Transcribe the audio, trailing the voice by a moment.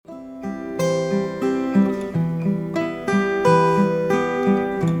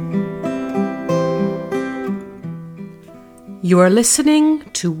You are listening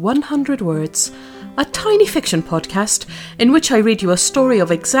to 100 Words, a tiny fiction podcast in which I read you a story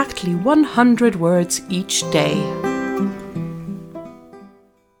of exactly 100 words each day.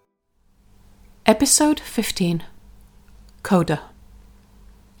 Episode 15. Coda.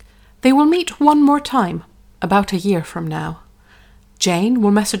 They will meet one more time, about a year from now. Jane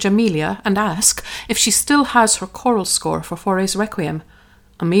will message Amelia and ask if she still has her choral score for Fauré's Requiem.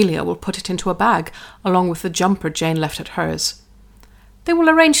 Amelia will put it into a bag, along with the jumper Jane left at hers. They will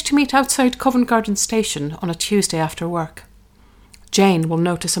arrange to meet outside Covent Garden Station on a Tuesday after work. Jane will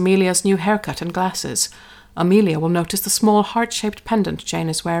notice Amelia's new haircut and glasses. Amelia will notice the small heart-shaped pendant Jane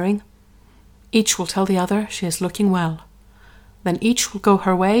is wearing. Each will tell the other she is looking well. Then each will go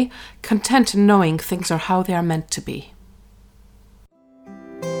her way, content in knowing things are how they are meant to be.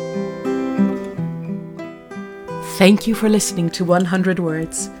 Thank you for listening to 100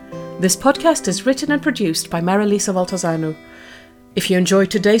 Words. This podcast is written and produced by Marilisa Valtazanu. If you enjoyed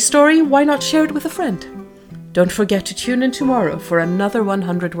today's story, why not share it with a friend? Don't forget to tune in tomorrow for another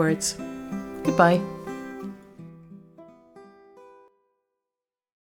 100 Words. Goodbye.